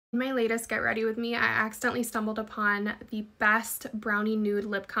In my latest Get Ready With Me, I accidentally stumbled upon the best Brownie-Nude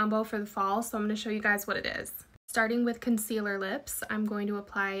lip combo for the fall, so I'm going to show you guys what it is. Starting with concealer lips, I'm going to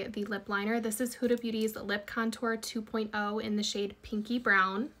apply the lip liner. This is Huda Beauty's Lip Contour 2.0 in the shade Pinky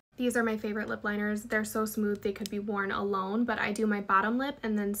Brown. These are my favorite lip liners. They're so smooth they could be worn alone, but I do my bottom lip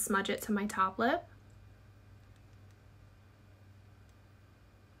and then smudge it to my top lip.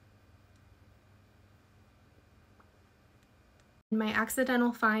 My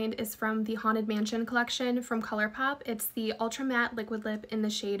accidental find is from the Haunted Mansion collection from ColourPop. It's the Ultra Matte Liquid Lip in the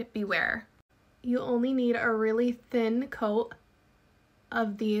shade Beware. You only need a really thin coat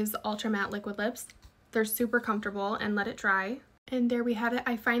of these Ultra Matte Liquid Lips. They're super comfortable, and let it dry. And there we have it.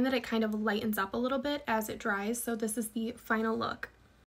 I find that it kind of lightens up a little bit as it dries, so this is the final look.